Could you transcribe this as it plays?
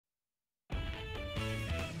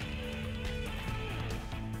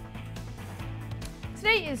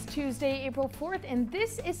Today is Tuesday, April 4th, and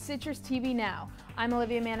this is Citrus TV Now. I'm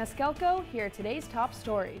Olivia Maniscalco. Here are today's top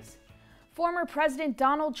stories. Former President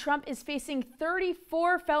Donald Trump is facing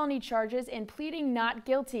 34 felony charges and pleading not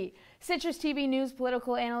guilty. Citrus TV News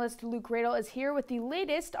political analyst Luke Radel is here with the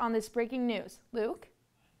latest on this breaking news. Luke?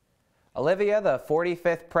 Olivia, the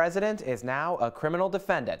 45th president, is now a criminal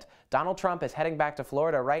defendant. Donald Trump is heading back to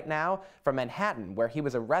Florida right now from Manhattan, where he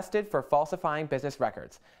was arrested for falsifying business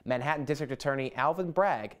records. Manhattan District Attorney Alvin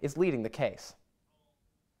Bragg is leading the case.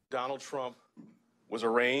 Donald Trump was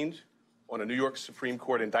arraigned on a New York Supreme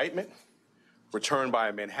Court indictment returned by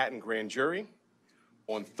a Manhattan grand jury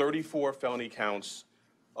on 34 felony counts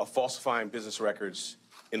of falsifying business records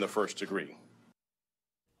in the first degree.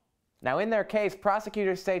 Now, in their case,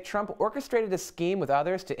 prosecutors say Trump orchestrated a scheme with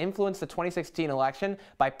others to influence the 2016 election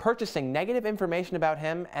by purchasing negative information about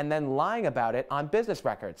him and then lying about it on business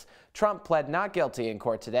records. Trump pled not guilty in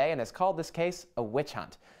court today and has called this case a witch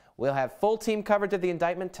hunt. We'll have full team coverage of the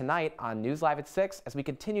indictment tonight on News Live at 6 as we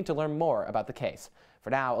continue to learn more about the case. For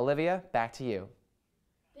now, Olivia, back to you.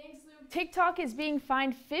 Thanks, Luke. TikTok is being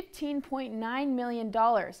fined $15.9 million.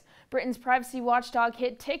 Britain's privacy watchdog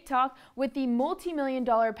hit TikTok with the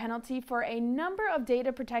multi-million-dollar penalty for a number of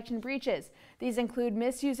data protection breaches. These include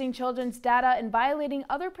misusing children's data and violating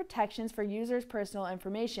other protections for users' personal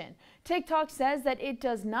information. TikTok says that it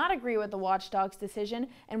does not agree with the watchdog's decision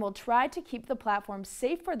and will try to keep the platform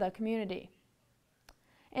safe for the community.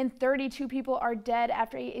 And 32 people are dead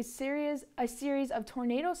after a series of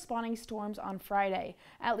tornado-spawning storms on Friday.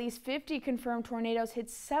 At least 50 confirmed tornadoes hit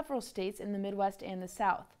several states in the Midwest and the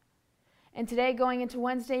South. And today, going into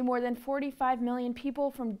Wednesday, more than 45 million people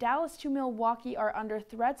from Dallas to Milwaukee are under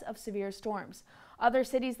threats of severe storms. Other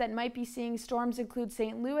cities that might be seeing storms include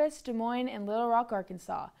St. Louis, Des Moines, and Little Rock,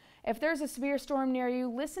 Arkansas. If there's a severe storm near you,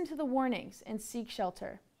 listen to the warnings and seek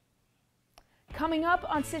shelter. Coming up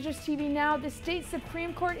on Citrus TV Now, the state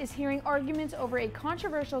Supreme Court is hearing arguments over a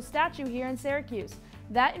controversial statue here in Syracuse.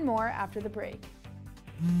 That and more after the break.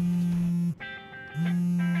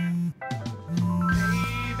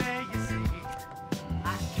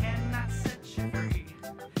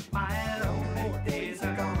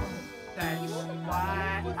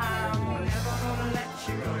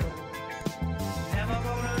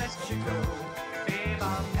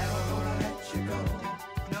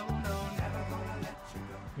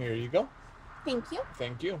 Here you go. Thank you.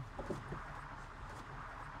 Thank you.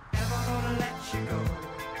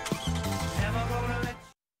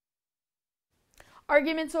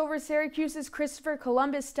 Arguments over Syracuse's Christopher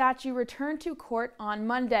Columbus statue returned to court on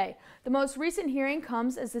Monday. The most recent hearing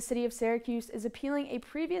comes as the city of Syracuse is appealing a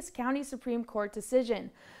previous county Supreme Court decision.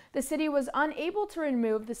 The city was unable to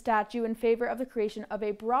remove the statue in favor of the creation of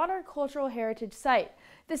a broader cultural heritage site.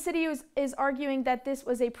 The city is arguing that this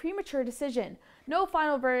was a premature decision. No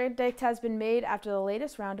final verdict has been made after the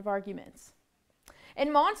latest round of arguments.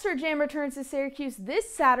 And Monster Jam returns to Syracuse this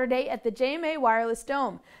Saturday at the JMA Wireless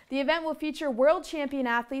Dome. The event will feature world champion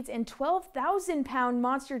athletes and 12,000-pound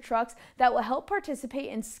monster trucks that will help participate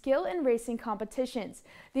in skill and racing competitions.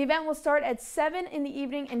 The event will start at 7 in the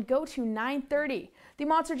evening and go to 9:30. The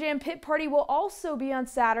Monster Jam pit party will also be on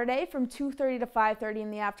Saturday from 2:30 to 5:30 in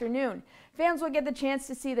the afternoon. Fans will get the chance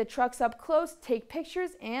to see the trucks up close, take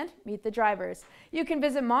pictures, and meet the drivers. You can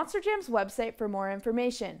visit Monster Jam's website for more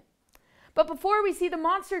information. But before we see the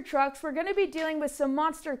monster trucks, we're going to be dealing with some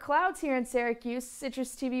monster clouds here in Syracuse.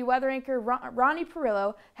 Citrus TV weather anchor Ronnie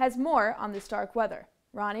Parrillo has more on this dark weather.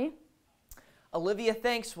 Ronnie? Olivia,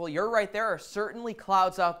 thanks. Well, you're right. There are certainly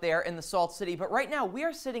clouds out there in the Salt City, but right now we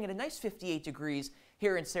are sitting at a nice 58 degrees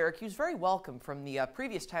here in Syracuse. Very welcome from the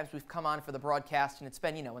previous times we've come on for the broadcast, and it's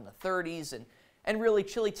been, in the 30s and really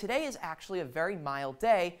chilly. Today is actually a very mild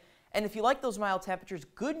day. And if you like those mild temperatures,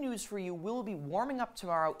 good news for you, we'll be warming up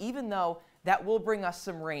tomorrow, even though that will bring us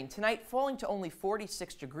some rain. Tonight, falling to only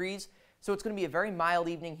 46 degrees, so it's going to be a very mild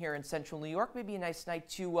evening here in central New York. Maybe a nice night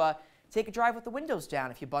to take a drive with the windows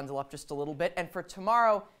down if you bundle up just a little bit. And for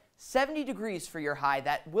tomorrow, 70 degrees for your high.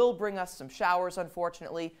 That will bring us some showers,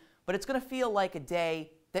 unfortunately, but it's going to feel like a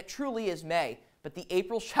day that truly is May. But the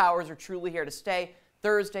April showers are truly here to stay.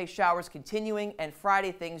 Thursday, showers continuing, and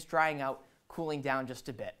Friday, things drying out, cooling down just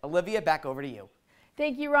a bit. Olivia, back over to you.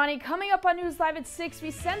 Thank you, Ronnie. Coming up on News Live at 6,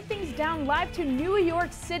 we send things down live to New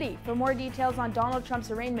York City for more details on Donald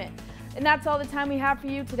Trump's arraignment. And that's all the time we have for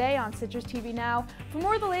you today on Citrus TV Now. For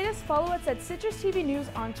more of the latest, follow us at Citrus TV News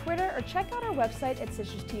on Twitter or check out our website at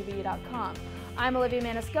citrustv.com. I'm Olivia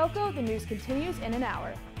Maniscalco. The news continues in an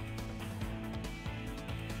hour.